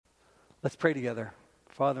Let's pray together.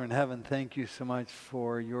 Father in heaven, thank you so much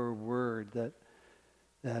for your word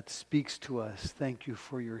that speaks to us. Thank you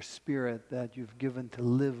for your Spirit that you've given to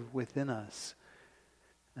live within us,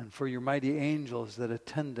 and for your mighty angels that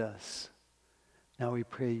attend us. Now we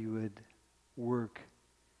pray you would work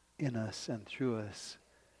in us and through us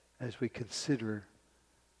as we consider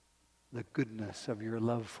the goodness of your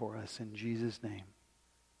love for us. In Jesus' name,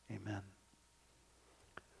 amen.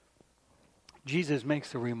 Jesus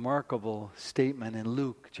makes a remarkable statement in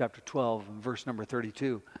Luke chapter 12 and verse number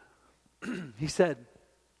 32. He said,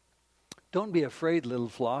 "Don't be afraid, little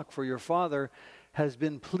flock, for your Father has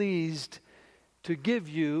been pleased to give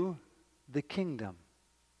you the kingdom."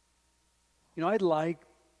 You know, I'd like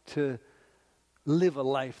to live a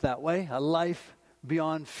life that way, a life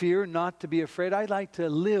beyond fear, not to be afraid. I'd like to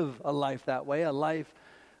live a life that way, a life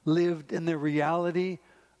lived in the reality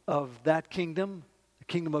of that kingdom, the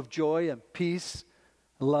kingdom of joy and peace,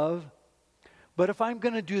 love. But if I'm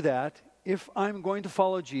going to do that, if I'm going to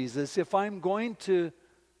follow Jesus, if I'm going to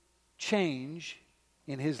change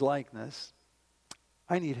in his likeness,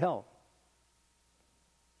 I need help.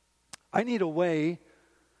 I need a way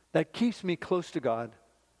that keeps me close to God,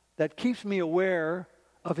 that keeps me aware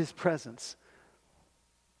of his presence,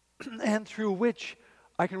 and through which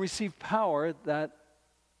I can receive power that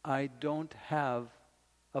I don't have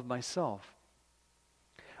of myself.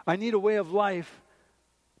 I need a way of life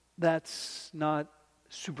that's not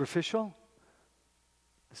superficial,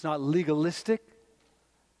 it's not legalistic.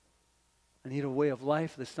 I need a way of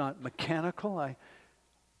life that's not mechanical.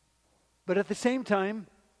 But at the same time,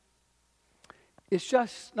 it's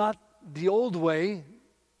just not the old way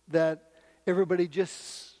that everybody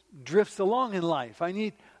just drifts along in life. I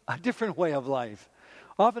need a different way of life.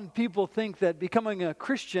 Often people think that becoming a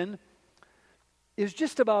Christian is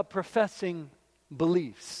just about professing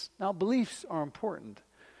beliefs. Now, beliefs are important.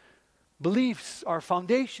 Beliefs are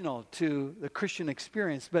foundational to the Christian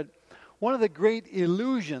experience. But one of the great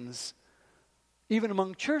illusions, even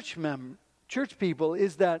among church people,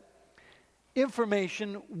 is that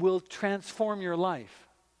information will transform your life.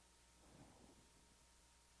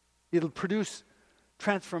 It'll produce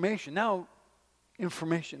transformation. Now,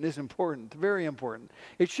 information is important, very important.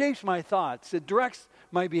 It shapes my thoughts, it directs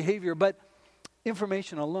my behavior, but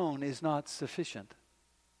information alone is not sufficient.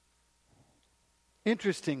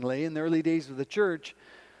 Interestingly, in the early days of the church,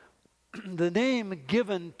 the name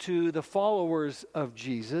given to the followers of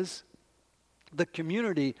Jesus, the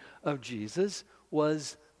community of Jesus,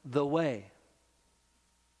 was the Way.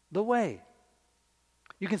 The Way.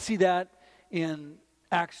 You can see that in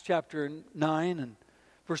Acts chapter 9 and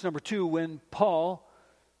verse number 2, when Paul,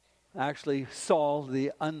 actually Saul,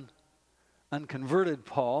 the unconverted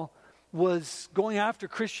Paul, was going after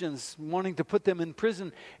Christians, wanting to put them in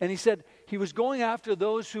prison. And he said he was going after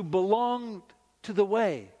those who belonged to the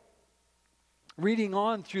Way. Reading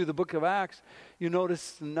on through the book of Acts, you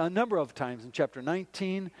notice a number of times in chapter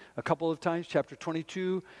 19, a couple of times, chapter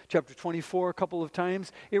 22, chapter 24, a couple of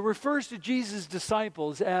times, it refers to Jesus'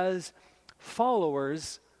 disciples as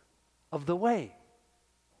followers of the Way.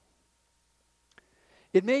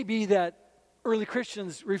 It may be that early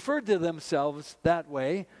Christians referred to themselves that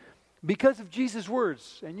way because of Jesus'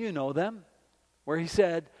 words, and you know them, where he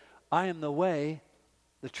said, "I am the way,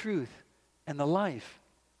 the truth, and the life."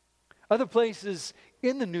 Other places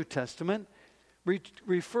in the New Testament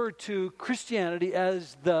refer to Christianity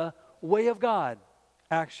as the way of God,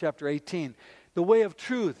 Acts chapter 18. The way of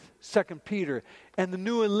truth, 2 Peter, and the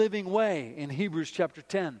new and living way in Hebrews chapter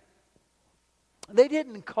 10. They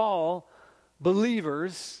didn't call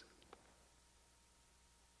believers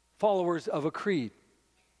followers of a creed.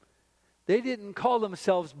 They didn't call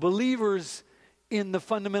themselves believers in the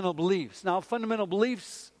fundamental beliefs. Now, fundamental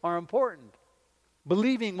beliefs are important.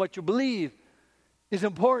 Believing what you believe is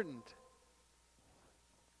important.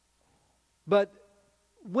 But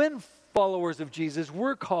when followers of Jesus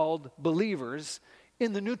were called believers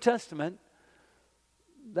in the New Testament,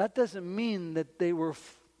 that doesn't mean that they were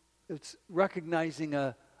it's recognizing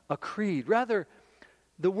a creed. Rather,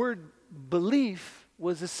 the word belief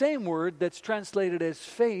was the same word that's translated as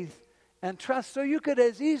faith and trust. So you could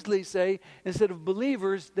as easily say, instead of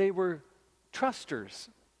believers, they were trusters,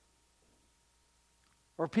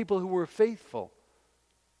 or people who were faithful.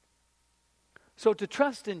 So to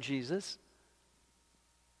trust in Jesus,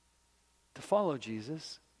 to follow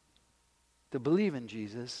Jesus, to believe in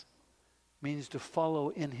Jesus, means to follow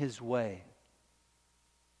in his way.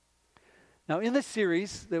 Now, in this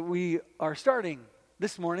series that we are starting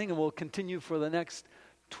this morning, and we'll continue for the next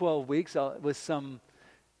 12 weeks with some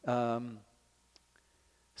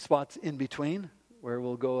spots in between where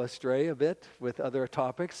we'll go astray a bit with other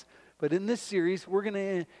topics. But in this series, we're going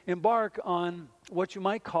to embark on what you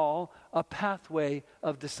might call a pathway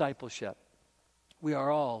of discipleship. We are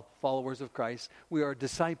all followers of Christ. We are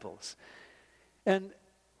disciples. And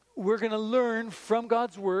we're going to learn from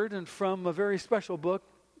God's Word and from a very special book,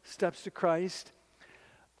 Steps to Christ,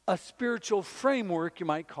 a spiritual framework, you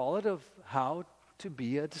might call it, of how to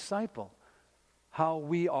be a disciple. How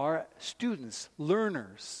we are students,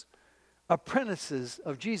 learners, apprentices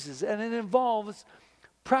of Jesus. And it involves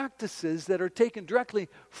practices that are taken directly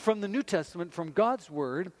from the New Testament, from God's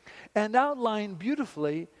Word, and outlined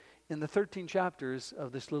beautifully in the 13 chapters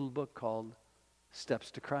of this little book called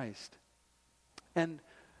Steps to Christ. And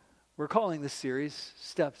we're calling this series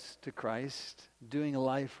Steps to Christ, Doing a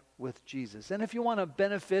Life with Jesus. And if you want to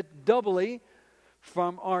benefit doubly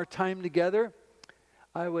from our time together,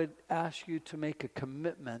 I would ask you to make a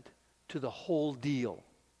commitment to the whole deal.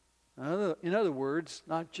 In other words,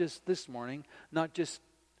 not just this morning, not just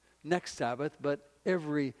next Sabbath, but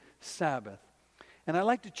every Sabbath. And I'd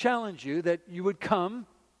like to challenge you that you would come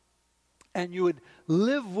and you would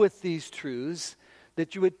live with these truths,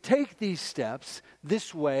 that you would take these steps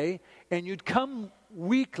this way, and you'd come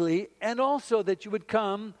weekly, and also that you would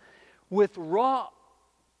come with raw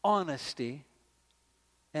honesty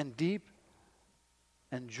and deep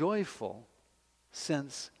and joyful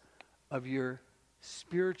sense of your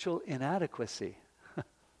spiritual inadequacy.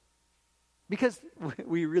 Because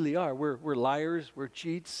we really are. We're liars, we're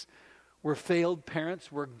cheats, we're failed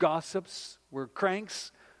parents, we're gossips, we're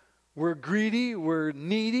cranks, we're greedy, we're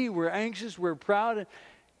needy, we're anxious, we're proud,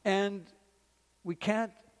 and we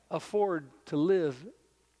can't afford to live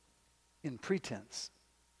in pretense,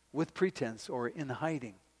 with pretense, or in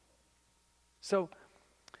hiding. So,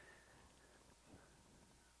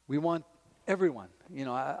 we want everyone,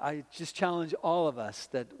 I just challenge all of us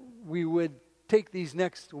that we would take these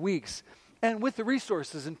next weeks, and with the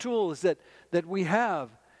resources and tools that we have,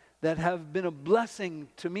 that have been a blessing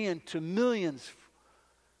to me and to millions.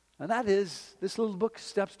 And that is this little book,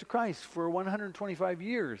 Steps to Christ. For 125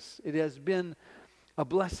 years, it has been a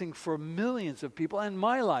blessing for millions of people. And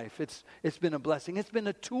my life, it's been a blessing. It's been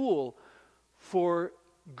a tool for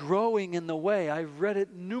growing in the way. I've read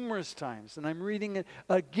it numerous times, and I'm reading it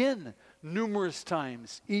again numerous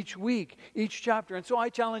times each week, each chapter. And so I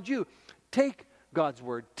challenge you, take God's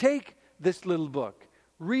Word, take this little book,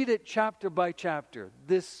 read it chapter by chapter.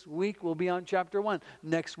 This week we'll be on chapter 1,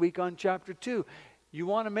 next week on chapter 2. You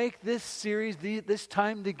want to make this series, this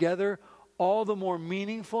time together, all the more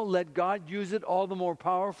meaningful, let God use it all the more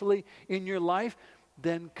powerfully in your life,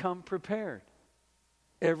 then come prepared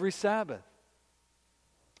every Sabbath.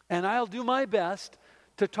 And I'll do my best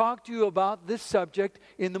to talk to you about this subject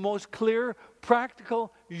in the most clear,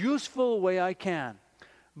 practical, useful way I can.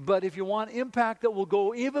 But if you want impact that will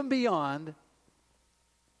go even beyond,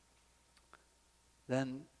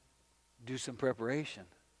 then do some preparation.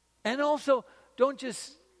 And also, don't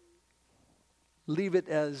just leave it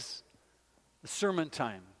as a sermon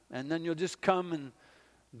time, and then you'll just come and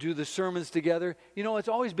do the sermons together. It's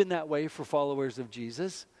always been that way for followers of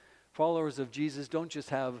Jesus. Followers of Jesus don't just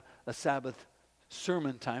have a Sabbath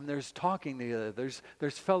sermon time. There's talking together.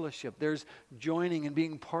 There's fellowship. There's joining and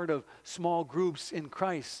being part of small groups in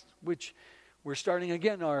Christ, which we're starting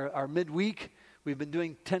again our midweek. We've been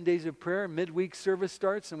doing 10 days of prayer. Midweek service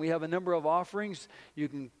starts, and we have a number of offerings. You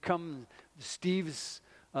can come. Steve's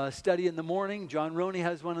study in the morning. John Roney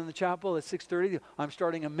has one in the chapel at 6:30. I'm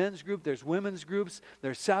starting a men's group. There's women's groups.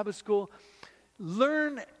 There's Sabbath school.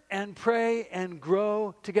 Learn and pray and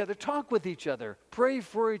grow together. Talk with each other. Pray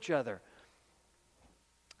for each other.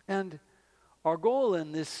 And our goal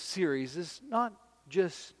in this series is not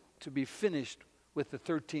just to be finished with the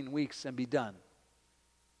 13 weeks and be done.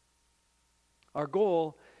 Our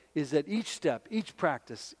goal is that each step, each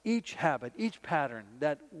practice, each habit, each pattern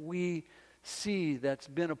that we see that's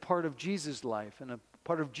been a part of Jesus' life and a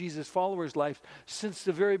part of Jesus' followers' life since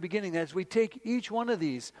the very beginning, as we take each one of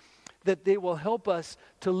these, that they will help us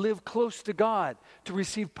to live close to God, to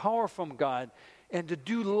receive power from God, and to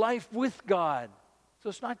do life with God. So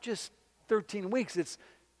it's not just 13 weeks, it's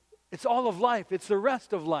all of life, it's the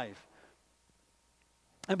rest of life.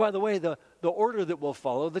 And by the way, the order that will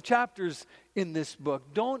follow, the chapters in this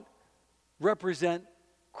book, don't represent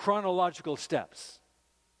chronological steps,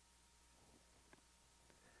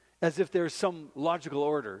 as if there's some logical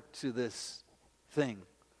order to this thing.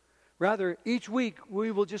 Rather, each week we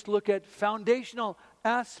will just look at foundational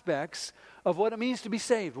aspects of what it means to be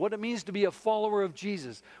saved, what it means to be a follower of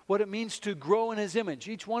Jesus, what it means to grow in His image.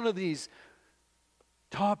 Each one of these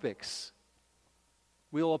topics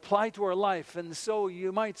we'll apply to our life. And so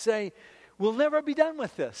you might say, we'll never be done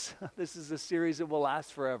with this. This is a series that will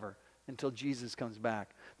last forever. until Jesus comes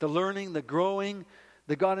back. The learning, the growing,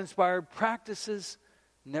 the God-inspired practices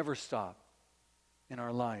never stop in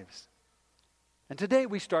our lives. And today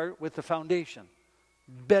we start with the foundation,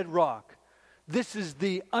 bedrock. This is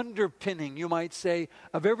the underpinning, you might say,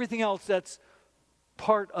 of everything else that's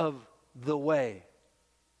part of the way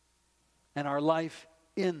and our life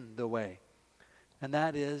in the way. And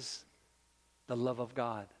that is the love of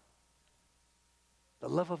God. The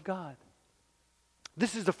love of God.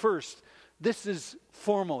 This is the first. This is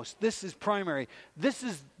foremost. This is primary. This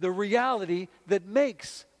is the reality that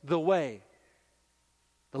makes the way.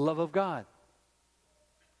 The love of God.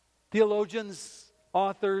 Theologians,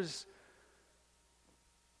 authors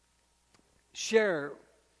share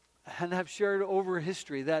and have shared over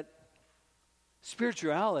history that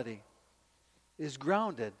spirituality is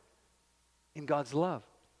grounded in God's love.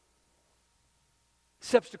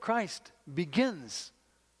 Steps to Christ begins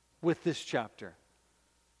with this chapter.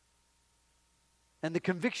 And the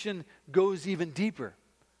conviction goes even deeper.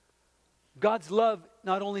 God's love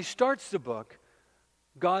not only starts the book,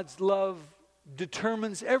 God's love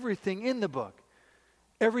determines everything in the book.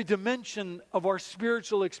 Every dimension of our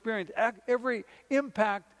spiritual experience, every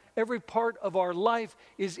impact, every part of our life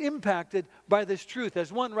is impacted by this truth.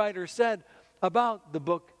 As one writer said about the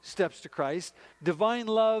book Steps to Christ, divine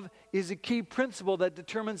love is a key principle that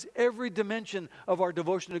determines every dimension of our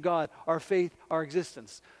devotion to God, our faith, our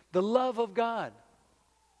existence. The love of God.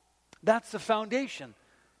 That's the foundation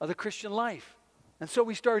of the Christian life. And so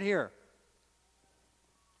we start here.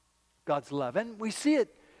 God's love. And we see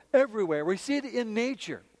it everywhere. We see it in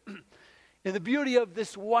nature. In the beauty of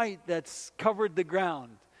this white that's covered the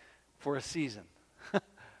ground for a season.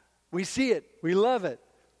 We see it. We love it.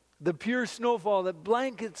 The pure snowfall that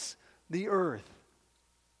blankets the earth.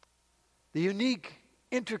 The unique,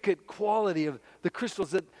 intricate quality of the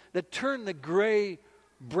crystals that turn the gray,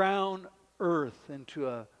 brown earth into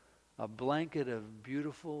a blanket of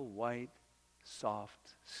beautiful, white,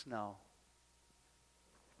 soft snow.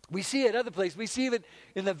 We see it other places. We see it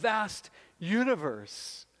in the vast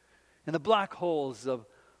universe, in the black holes, the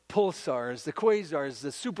pulsars, the quasars, the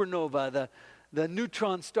supernova, the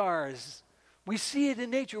neutron stars. We see it in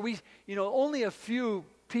nature. Only a few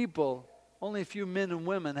people, only a few men and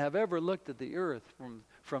women have ever looked at the earth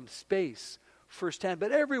from space firsthand.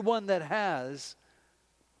 But everyone that has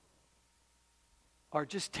are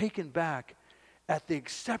just taken back at the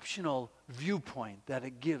exceptional viewpoint that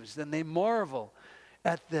it gives. Then they marvel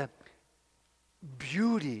at the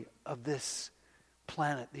beauty of this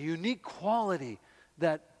planet, the unique quality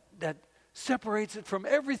that separates it from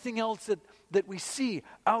everything else that we see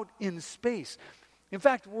out in space. In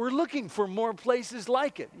fact, we're looking for more places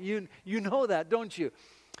like it. You know that, don't you?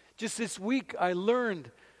 Just this week, I learned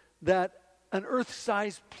that an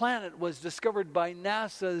Earth-sized planet was discovered by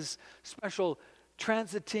NASA's Special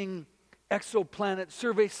Transiting Exoplanet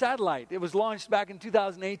Survey satellite. It was launched back in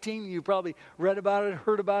 2018. You probably read about it,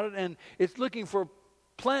 heard about it, and it's looking for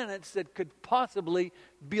planets that could possibly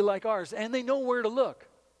be like ours. And they know where to look.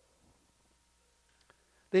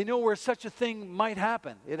 They know where such a thing might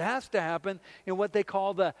happen. It has to happen in what they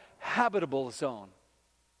call the habitable zone.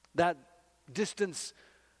 That distance,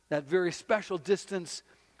 that very special distance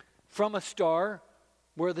from a star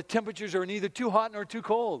where the temperatures are neither too hot nor too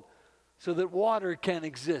cold, so that water can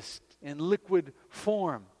exist in liquid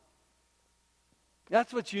form.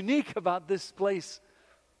 That's what's unique about this place,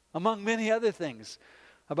 among many other things,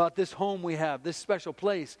 about this home we have, this special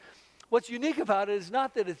place. What's unique about it is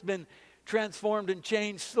not that it's been transformed and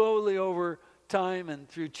changed slowly over time and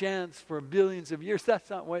through chance for billions of years.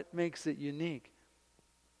 That's not what makes it unique.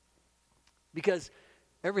 Because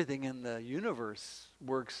everything in the universe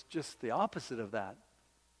works just the opposite of that.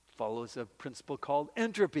 Follows a principle called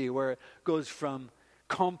entropy, where it goes from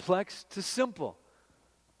complex to simple.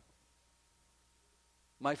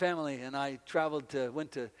 My family and I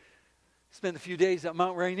went to spend a few days at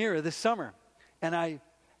Mount Rainier this summer, and I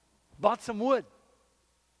bought some wood.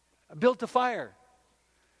 I built a fire,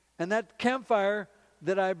 and that campfire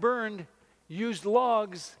that I burned used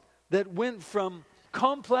logs that went from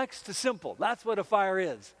complex to simple. That's what a fire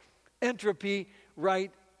is. Entropy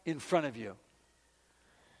right in front of you.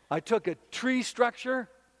 I took a tree structure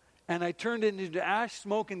and I turned it into ash,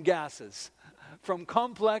 smoke, and gases. From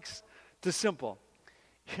complex to simple.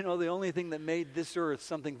 You know, the only thing that made this earth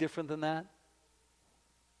something different than that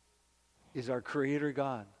is our Creator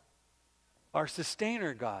God. Our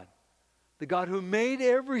Sustainer God. The God who made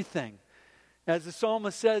everything. As the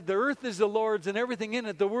psalmist said, the earth is the Lord's and everything in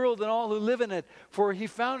it, the world and all who live in it. For He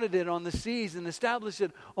founded it on the seas and established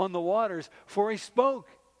it on the waters. For He spoke,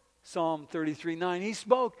 Psalm 33:9. He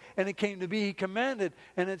spoke and it came to be. He commanded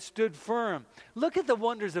and it stood firm. Look at the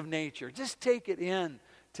wonders of nature. Just take it in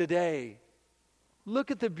today.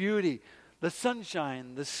 Look at the beauty, the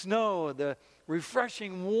sunshine, the snow, the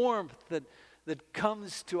refreshing warmth that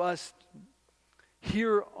comes to us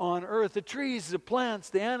here on earth. The trees, the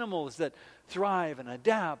plants, the animals that thrive and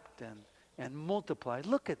adapt and multiply.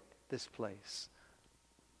 Look at this place.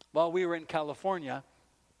 While we were in California,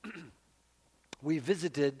 we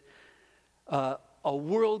visited a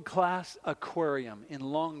world-class aquarium in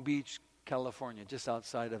Long Beach, California, just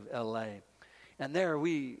outside of L.A. And there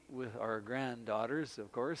we, with our granddaughters,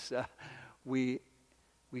 of course, we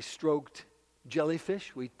stroked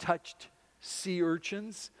jellyfish, we touched sea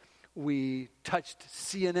urchins, we touched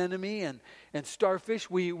sea anemone and starfish,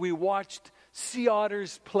 we watched sea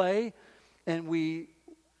otters play, and we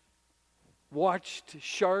watched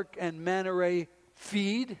shark and manta ray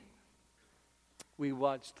feed. We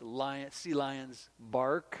watched sea lions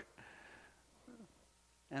bark.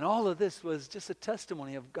 And all of this was just a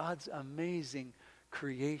testimony of God's amazing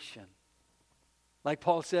creation. Like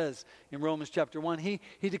Paul says in Romans chapter 1, he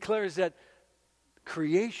declares that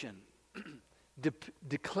creation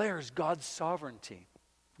declares God's sovereignty.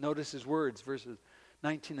 Notice his words, verses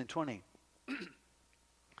 19 and 20.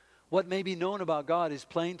 What may be known about God is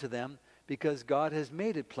plain to them because God has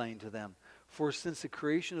made it plain to them. For since the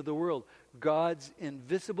creation of the world, God's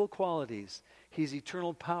invisible qualities, his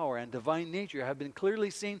eternal power and divine nature have been clearly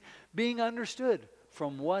seen, being understood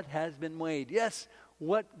from what has been made. Yes,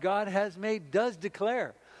 what God has made does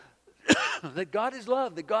declare that God is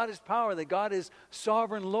love, that God is power, that God is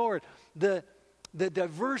sovereign Lord. The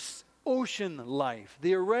diverse ocean life,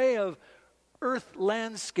 the array of earth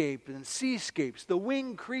landscape and seascapes, the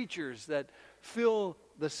winged creatures that fill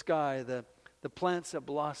the sky, the plants that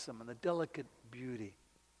blossom, and the delicate beauty,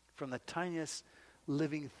 from the tiniest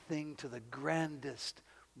living thing to the grandest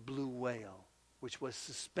blue whale, which was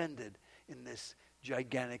suspended in this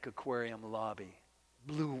gigantic aquarium lobby.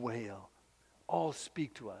 Blue whale. All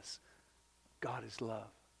speak to us. God is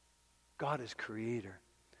love. God is creator.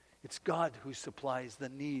 It's God who supplies the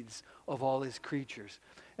needs of all his creatures.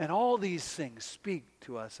 And all these things speak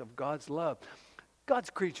to us of God's love.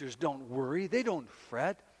 God's creatures don't worry. They don't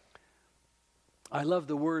fret. I love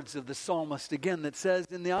the words of the psalmist again that says,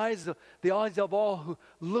 in the eyes of all who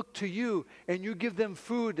look to you, and you give them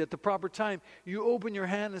food at the proper time. You open your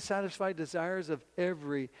hand and satisfy desires of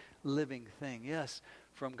every living thing. Yes,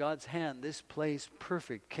 from God's hand, this place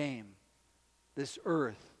perfect came. This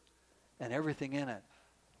earth and everything in it.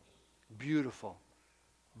 Beautiful,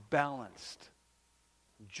 balanced,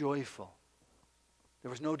 joyful.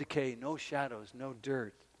 There was no decay, no shadows, no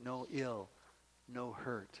dirt, no ill, no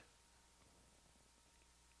hurt.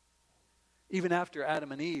 Even after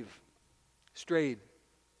Adam and Eve strayed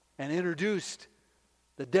and introduced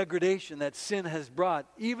the degradation that sin has brought,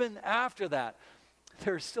 even after that,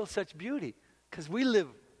 there's still such beauty because we live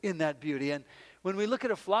in that beauty. And when we look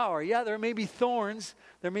at a flower, yeah, there may be thorns,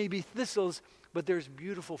 there may be thistles, but there's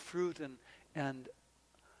beautiful fruit and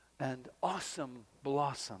awesome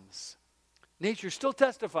blossoms. Nature still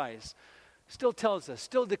testifies, still tells us,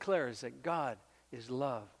 still declares that God is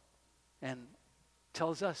love, and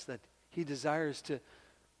tells us that he desires to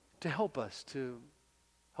help us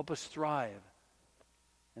thrive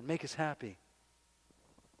and make us happy.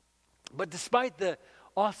 But despite the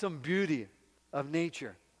awesome beauty of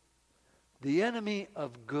nature, the enemy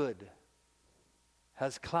of good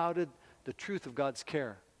has clouded the truth of God's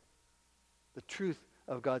care, the truth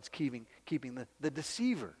of God's keeping. The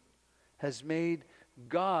deceiver has made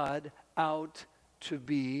God out to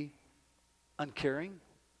be uncaring,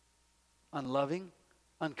 unloving,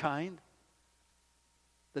 unkind.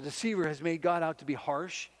 The deceiver has made God out to be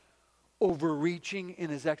harsh, overreaching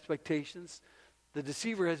in his expectations. The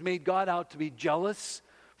deceiver has made God out to be jealous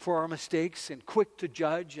for our mistakes and quick to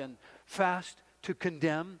judge and fast to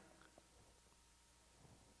condemn.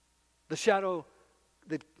 The shadow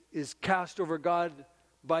that is cast over God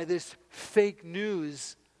by this fake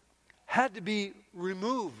news had to be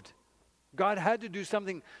removed. God had to do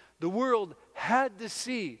something. The world had to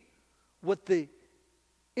see what the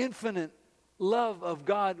infinite love of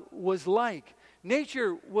God was like.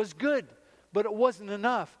 Nature was good, but it wasn't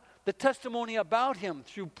enough. The testimony about him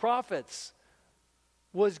through prophets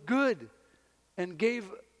was good and gave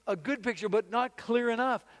a good picture, but not clear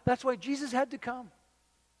enough. That's why Jesus had to come.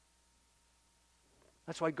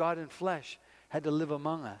 That's why God in flesh had to live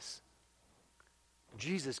among us.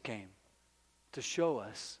 Jesus came to show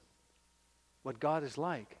us what God is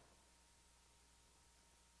like.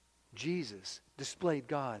 Jesus displayed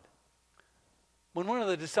God. When one of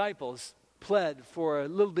the disciples pled for a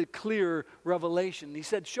little bit clearer revelation. He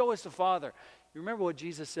said, show us the Father. You remember what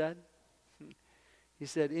Jesus said? He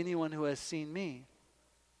said, anyone who has seen me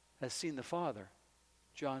has seen the Father.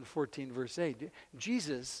 John 14, verse 8.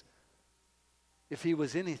 Jesus, if he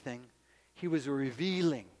was anything, he was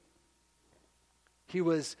revealing. He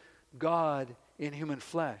was God in human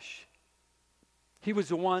flesh. He was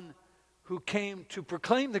the one who came to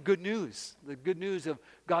proclaim the good news of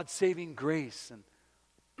God's saving grace.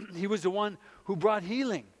 And he was the one who brought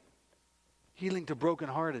healing to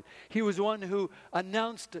brokenhearted. He was the one who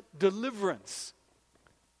announced deliverance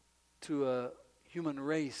to a human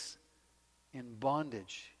race in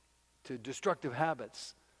bondage to destructive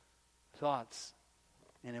habits, thoughts,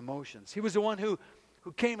 and emotions. He was the one who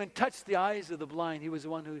came and touched the eyes of the blind. He was the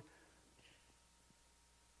one who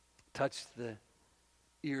touched the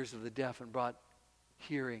ears of the deaf and brought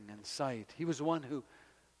hearing and sight. He was the one who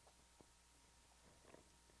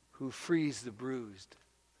frees the bruised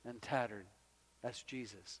and tattered. That's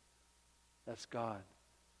Jesus. That's God.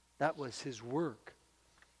 That was his work.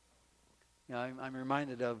 You know, I'm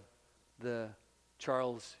reminded of the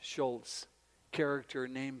Charles Schulz character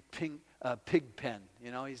named Pigpen.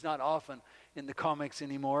 You know, he's not often in the comics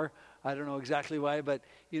anymore. I don't know exactly why, but,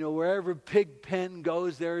 you know, wherever Pigpen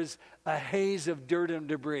goes, there's a haze of dirt and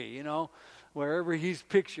debris, you know, wherever he's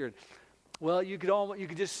pictured. Well, you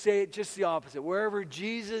could just say it just the opposite. Wherever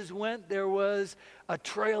Jesus went, there was a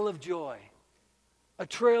trail of joy, a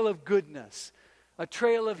trail of goodness, a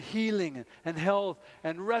trail of healing and health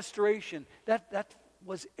and restoration. That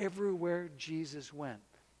was everywhere Jesus went.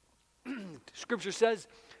 Scripture says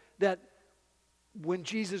that when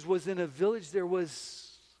Jesus was in a village, there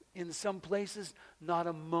was, in some places, not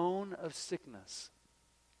a moan of sickness.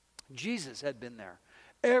 Jesus had been there.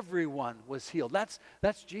 Everyone was healed. That's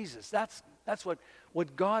Jesus. That's what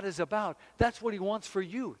God is about. That's what he wants for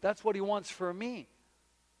you. That's what he wants for me.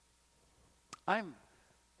 I'm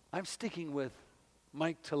sticking with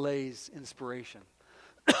Mike Tillay's inspiration.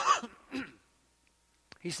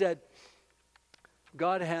 He said,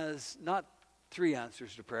 God has not 3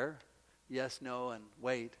 answers to prayer. Yes, no, and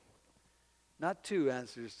wait. Not 2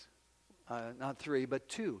 answers, not 3, but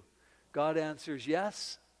 2. God answers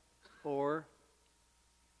yes, or,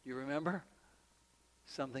 you remember?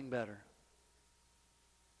 Something better.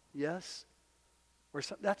 Yes, or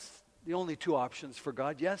that's the only 2 options for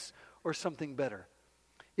God. Yes, or something better.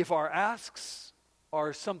 If our asks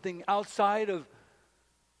are something outside of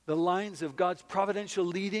the lines of God's providential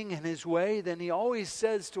leading and his way, then he always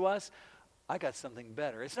says to us, I got something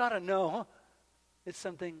better. It's not a no. It's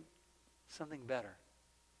something better.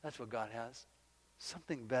 That's what God has.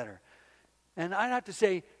 Something better. And I'd have to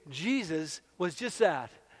say, Jesus was just that.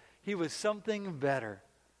 He was something better.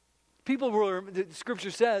 The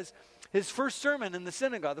Scripture says, his first sermon in the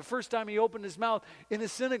synagogue, the first time he opened his mouth in a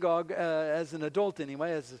synagogue, as an adult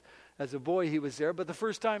anyway, as a boy he was there, but the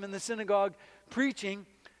first time in the synagogue preaching,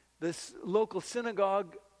 this local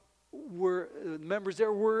synagogue members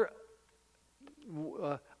there were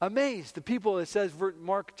amazed. The people, it says,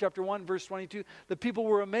 Mark chapter 1, verse 22, the people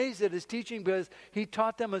were amazed at his teaching because he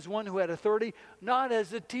taught them as one who had authority, not as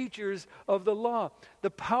the teachers of the law.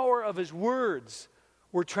 The power of his words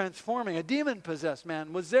were transforming. A demon-possessed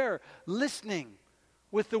man was there listening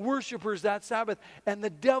with the worshipers that Sabbath, and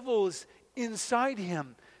the devils inside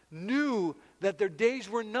him knew that their days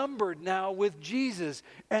were numbered now with Jesus,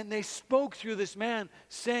 and they spoke through this man,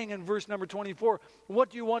 saying in verse number 24, what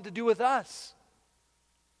do you want to do with us,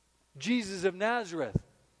 Jesus of Nazareth?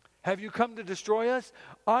 Have you come to destroy us?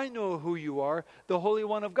 I know who you are, the Holy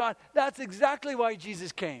One of God. That's exactly why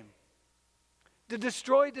Jesus came. To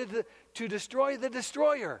destroy the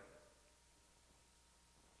destroyer.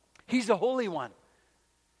 He's the Holy One.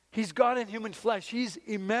 He's God in human flesh. He's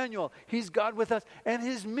Emmanuel. He's God with us. And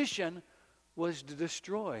his mission was to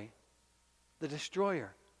destroy the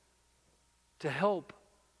destroyer, to help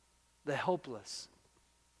the helpless.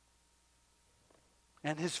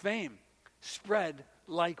 And his fame spread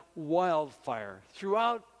like wildfire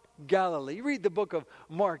throughout Galilee. Read the book of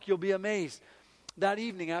Mark, you'll be amazed. That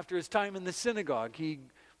evening, after his time in the synagogue, he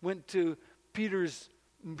went to Peter's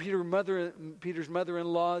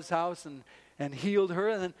mother-in-law's house and healed her.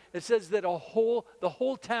 And then it says that the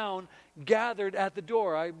whole town gathered at the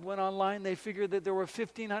door. I went online, they figured that there were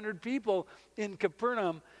 1,500 people in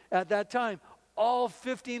Capernaum at that time. All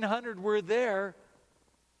 1,500 were there.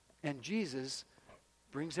 And Jesus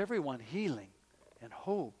brings everyone healing and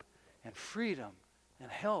hope and freedom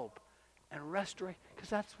and help and restoration. Because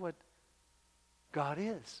that's what God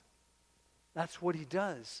is. That's what he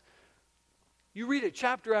does. You read it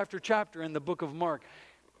chapter after chapter in the book of Mark.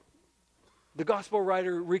 The gospel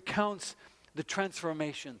writer recounts the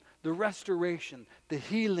transformation, the restoration, the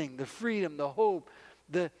healing, the freedom, the hope.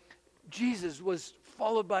 Jesus was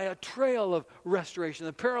followed by a trail of restoration.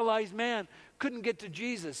 The paralyzed man couldn't get to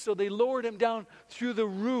Jesus, so they lowered him down through the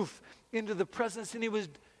roof into the presence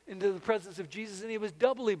of Jesus, and he was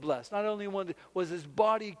doubly blessed. Not only was his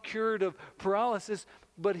body cured of paralysis,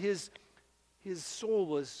 but his soul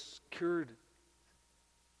was cured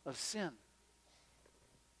of sin.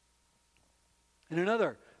 In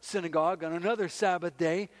another synagogue, on another Sabbath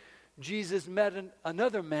day, Jesus met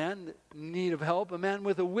another man in need of help, a man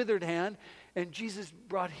with a withered hand, and Jesus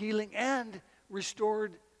brought healing and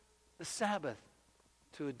restored the Sabbath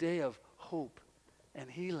to a day of hope and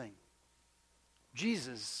healing.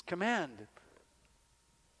 Jesus' command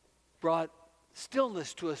brought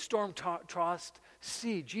stillness to a storm-tossed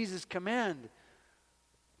sea. Jesus' command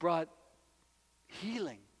brought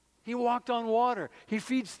healing. He walked on water. He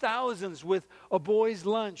feeds thousands with a boy's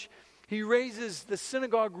lunch. He raises the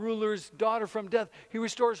synagogue ruler's daughter from death. He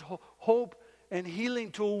restores hope and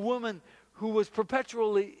healing to a woman who was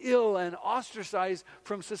perpetually ill and ostracized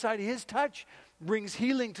from society. His touch brings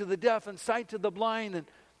healing to the deaf and sight to the blind. And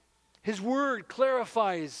his word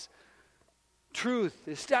clarifies truth,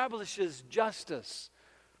 establishes justice,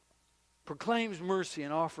 proclaims mercy,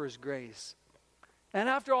 and offers grace. And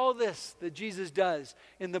after all this that Jesus does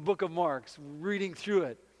in the book of Mark, reading through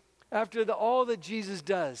it, after all that Jesus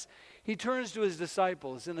does, he turns to his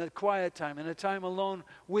disciples in a quiet time, in a time alone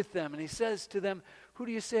with them, and he says to them, "Who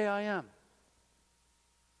do you say I am?"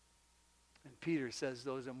 And Peter says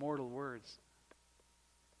those immortal words,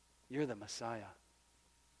 "You're the Messiah.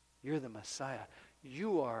 You're the Messiah.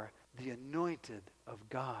 You are the anointed of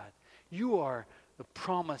God. You are the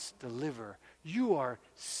promised deliverer. You are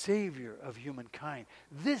Savior of humankind.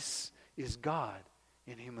 This is God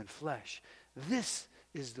in human flesh. This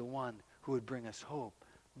is the one who would bring us hope.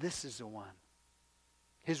 This is the one."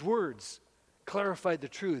 His words clarified the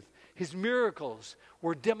truth. His miracles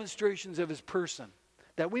were demonstrations of his person,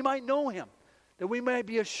 that we might know him, that we might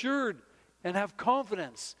be assured and have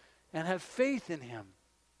confidence and have faith in him.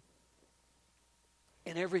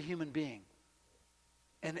 In every human being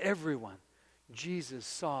and everyone, Jesus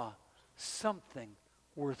saw something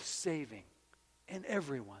worth saving in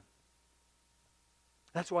everyone.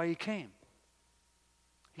 That's why he came.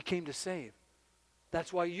 He came to save.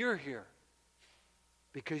 That's why you're here.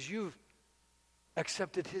 Because you've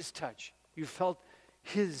accepted his touch. You felt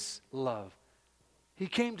his love. He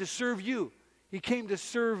came to serve you. He came to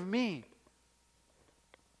serve me.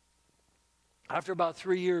 After about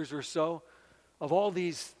 3 years or so of all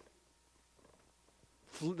this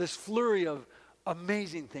flurry of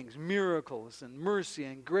amazing things, miracles and mercy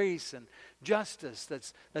and grace and justice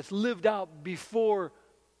that's lived out before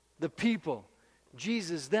the people,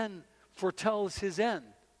 Jesus then foretells his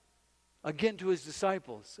end, again to his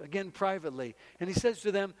disciples, again privately. And he says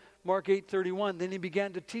to them, Mark 8:31, "Then he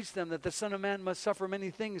began to teach them that the Son of Man must suffer many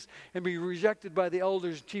things and be rejected by the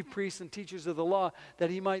elders, chief priests, and teachers of the law, that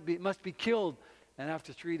he must be killed, and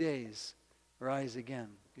after 3 days rise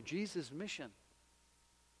again." Jesus' mission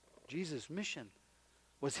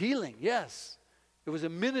was healing, yes. It was a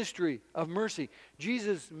ministry of mercy.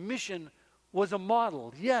 Jesus' mission was a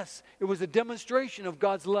model, yes. It was a demonstration of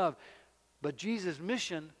God's love. But Jesus'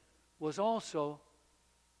 mission was also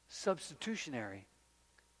substitutionary.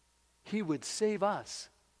 He would save us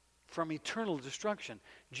from eternal destruction.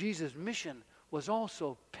 Jesus' mission was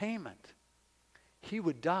also payment. He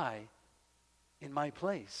would die in my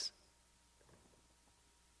place.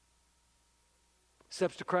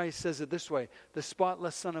 Steps to Christ says it this way: the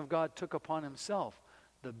spotless Son of God took upon himself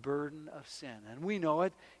the burden of sin. And we know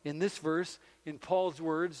it in this verse, in Paul's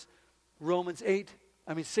words, Romans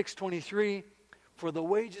 6:23, "For the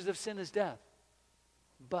wages of sin is death,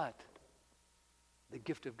 but the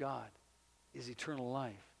gift of God is eternal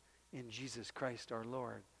life in Jesus Christ our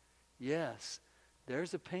Lord." Yes,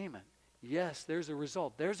 there's a payment. Yes, there's a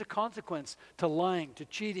result. There's a consequence to lying, to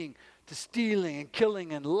cheating, to stealing and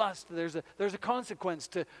killing and lust. There's a consequence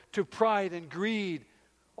to pride and greed.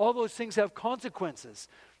 All those things have consequences.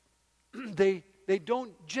 They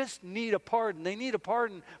don't just need a pardon. They need a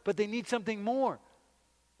pardon, but they need something more.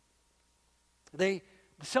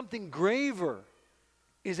 Something graver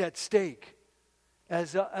is at stake.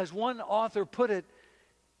 As one author put it,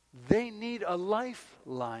 they need a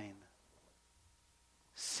lifeline.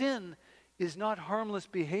 Sin is not harmless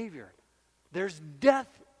behavior. There's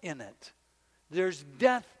death in it. There's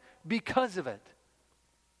death because of it.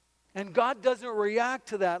 And God doesn't react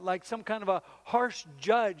to that like some kind of a harsh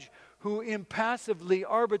judge who impassively,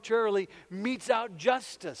 arbitrarily metes out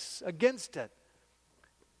justice against it.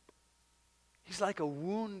 He's like a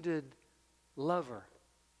wounded lover,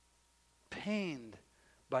 pained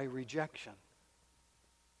by rejection.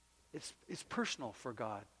 It's personal for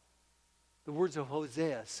God. The words of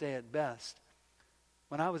Hosea say it best.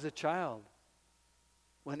 When I was a child,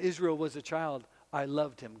 when Israel was a child, I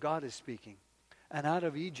loved him. God is speaking. And out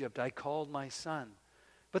of Egypt I called my son.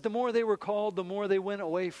 But the more they were called, the more they went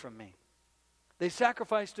away from me. They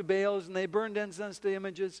sacrificed to Baals and they burned incense to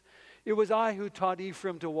images. It was I who taught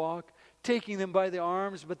Ephraim to walk, taking them by the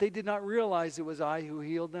arms, but they did not realize it was I who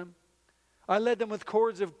healed them. I led them with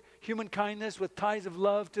cords of human kindness, with ties of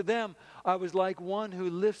love. To them I was like one who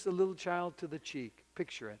lifts a little child to the cheek.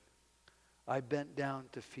 Picture it. I bent down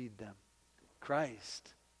to feed them.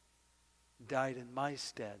 Christ died in my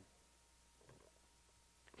stead.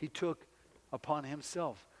 He took upon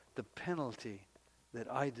himself the penalty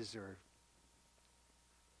that I deserved.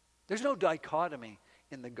 There's no dichotomy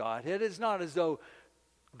in the Godhead. It's not as though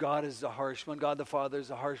God is the harsh one, God the Father is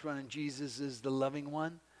the harsh one, and Jesus is the loving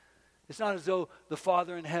one. It's not as though the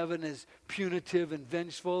Father in heaven is punitive and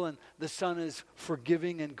vengeful and the Son is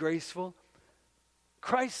forgiving and graceful.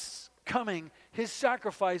 Christ's coming, his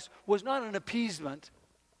sacrifice, was not an appeasement.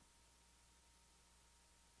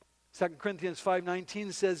 2 Corinthians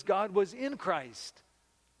 5:19 says God was in Christ.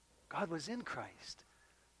 God was in Christ,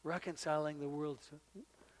 reconciling the world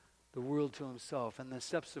to himself. And the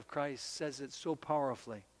steps of Christ says it so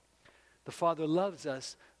powerfully. The Father loves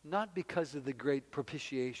us not because of the great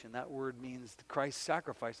propitiation. That word means Christ's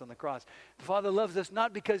sacrifice on the cross. The Father loves us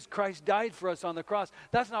not because Christ died for us on the cross.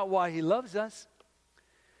 That's not why he loves us.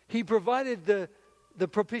 He provided the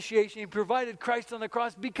propitiation. He provided Christ on the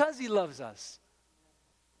cross because he loves us.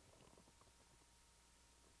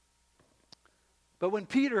 But when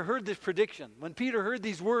Peter heard this prediction, when Peter heard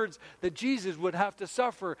these words that Jesus would have to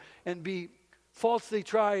suffer and be falsely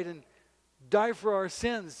tried and die for our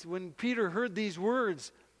sins, when Peter heard these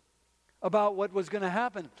words about what was going to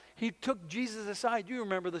happen, he took Jesus aside. You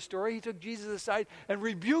remember the story. He took Jesus aside and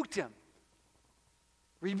rebuked him.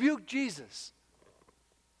 Rebuked Jesus.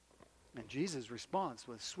 And Jesus' response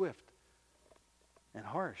was swift and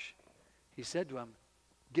harsh. He said to him,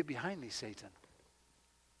 "Get behind me, Satan."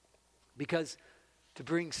 Because to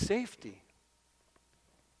bring safety,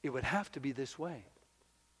 it would have to be this way.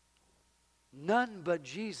 None but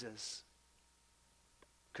Jesus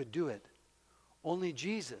could do it. Only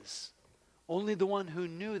Jesus, only the one who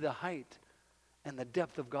knew the height and the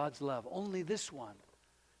depth of God's love, only this one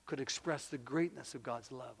could express the greatness of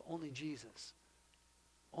God's love. Only Jesus.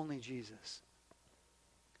 Only Jesus.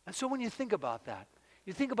 And so when you think about that,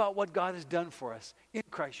 you think about what God has done for us in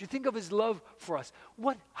Christ. You think of his love for us.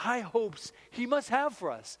 What high hopes he must have for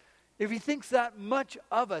us. If he thinks that much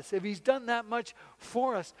of us, if he's done that much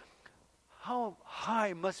for us, how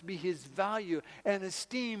high must be his value and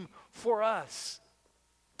esteem for us?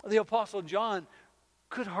 The Apostle John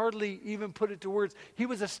could hardly even put it to words. He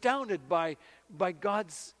was astounded by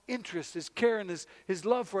God's interest, his care, and his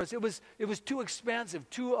love for us. It was too expansive,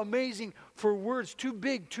 too amazing for words, too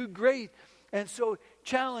big, too great. And so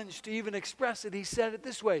challenged to even express it, he said it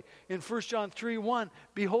this way in 1 John 3:1,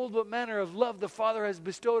 "Behold what manner of love the Father has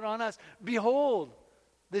bestowed on us. Behold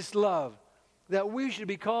this love, that we should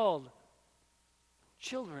be called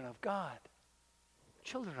children of God."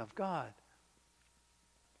 Children of God.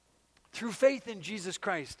 Through faith in Jesus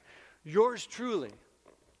Christ, yours truly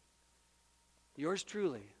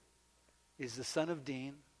is the son of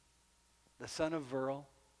Dean, the son of Verl,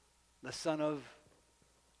 the son of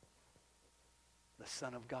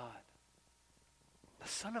God. The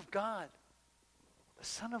Son of God. The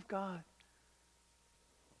Son of God.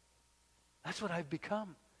 That's what I've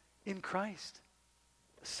become in Christ.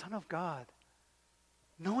 The Son of God.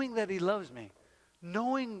 Knowing that he loves me.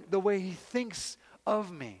 Knowing the way he thinks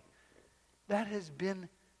of me. That has been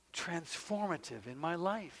transformative in my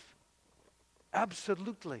life.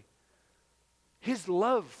 Absolutely. His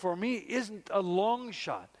love for me isn't a long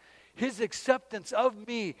shot. His acceptance of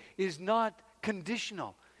me is not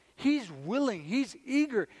conditional. He's willing. He's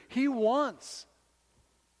eager. He wants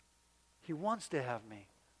to have me.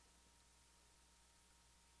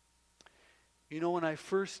 You know, when I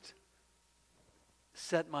first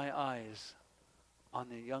set my eyes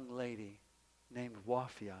on a young lady named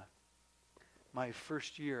Wafia, my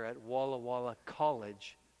first year at Walla Walla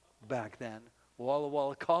College back then,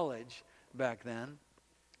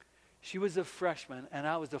 she was a freshman and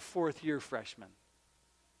I was a fourth-year freshman.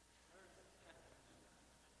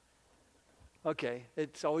 Okay,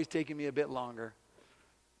 it's always taken me a bit longer.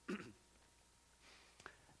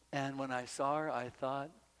 And when I saw her, I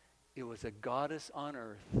thought it was a goddess on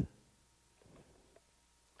earth.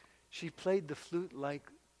 She played the flute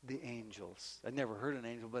like the angels. I'd never heard an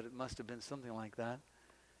angel, but it must have been something like that.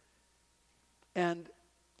 And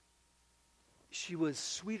she was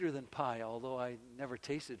sweeter than pie, although I never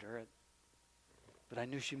tasted her. But I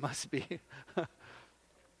knew she must be.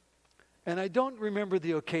 And I don't remember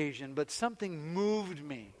the occasion, but something moved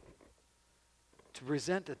me to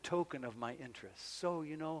present a token of my interest. So,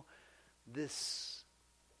 this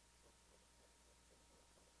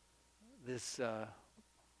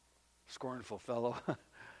scornful fellow,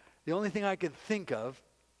 the only thing I could think of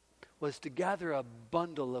was to gather a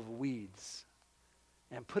bundle of weeds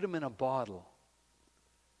and put them in a bottle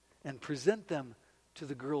and present them to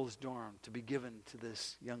the girls' dorm to be given to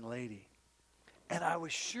this young lady. And I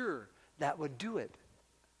was sure that would do it.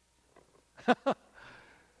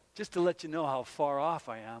 Just to let you know how far off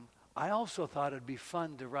I am, I also thought it'd be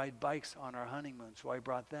fun to ride bikes on our honeymoon, so I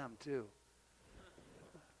brought them too.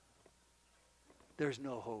 There's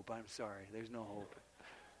no hope. I'm sorry. There's no hope.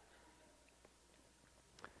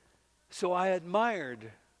 So I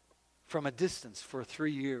admired from a distance for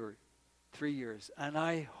 3 years, and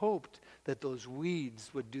I hoped that those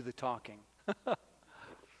weeds would do the talking.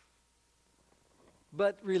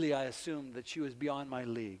 But really, I assumed that she was beyond my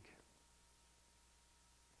league.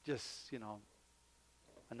 Just,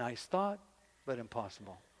 a nice thought, but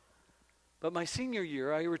impossible. But my senior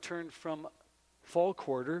year, I returned from fall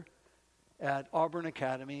quarter at Auburn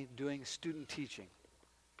Academy doing student teaching.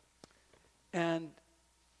 And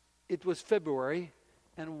it was February,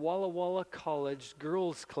 and Walla Walla College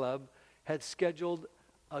Girls Club had scheduled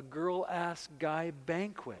a Girl Ask Guy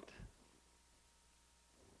banquet.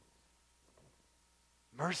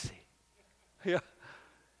 Mercy. Yeah.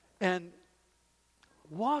 And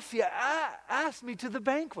Wafia asked me to the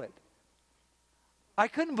banquet. I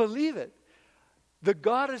couldn't believe it. The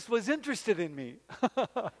goddess was interested in me.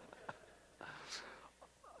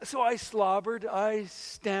 So I slobbered, I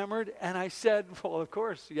stammered, and I said, well, of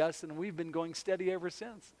course, yes, and we've been going steady ever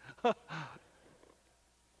since. And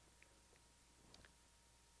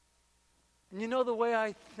the way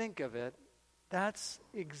I think of it, that's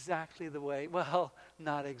exactly the way, well,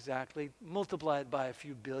 not exactly, multiplied by a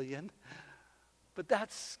few billion, but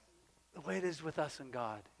that's the way it is with us and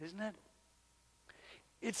God, isn't it?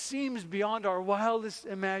 It seems beyond our wildest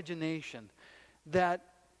imagination that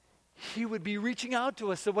He would be reaching out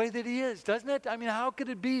to us the way that He is, doesn't it? I mean, how could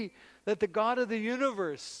it be that the God of the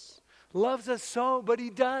universe loves us so? But He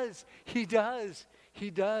does. He does.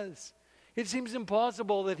 He does. It seems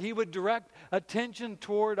impossible that He would direct attention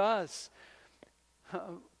toward us.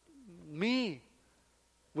 Me,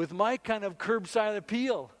 with my kind of curbside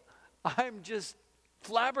appeal, I'm just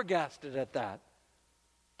flabbergasted at that.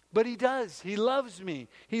 But He does. He loves me.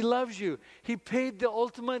 He loves you. He paid the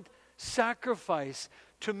ultimate sacrifice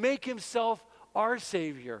to make Himself our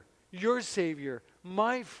Savior,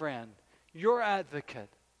 my friend, your advocate.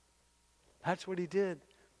 That's what He did.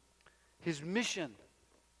 His mission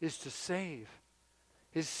is to save.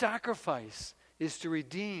 His sacrifice is to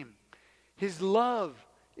redeem. His love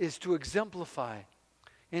is to exemplify.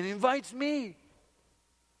 And He invites me.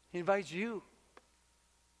 He invites you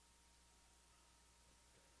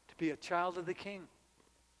to be a child of the King.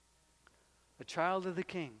 A child of the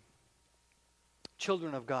King.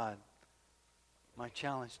 Children of God. My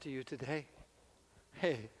challenge to you today.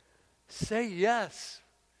 Hey, say yes.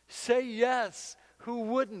 Say yes. Who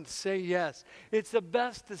wouldn't say yes? It's the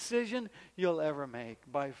best decision you'll ever make.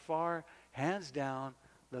 By far, hands down,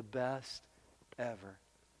 the best ever.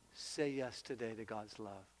 Say yes today to God's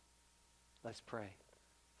love. Let's pray.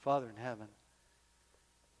 Father in heaven,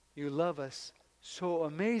 You love us so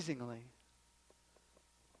amazingly,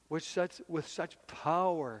 with such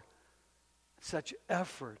power, such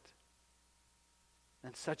effort,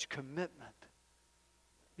 and such commitment.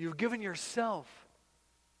 You've given Yourself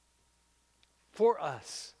for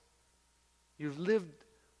us. You've lived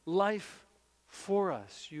life for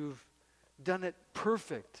us. You've done it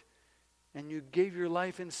perfect. And You gave Your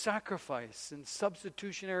life in sacrifice, in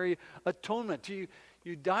substitutionary atonement. You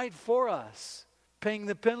died for us, paying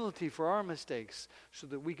the penalty for our mistakes so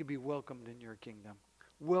that we could be welcomed in Your kingdom.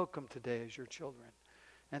 Welcome today as Your children.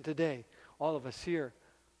 And today, all of us here,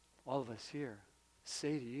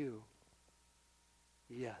 say to You,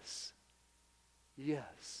 yes,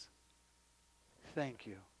 yes, thank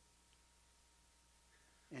You.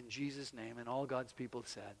 In Jesus' name, and all God's people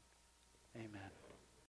said, amen.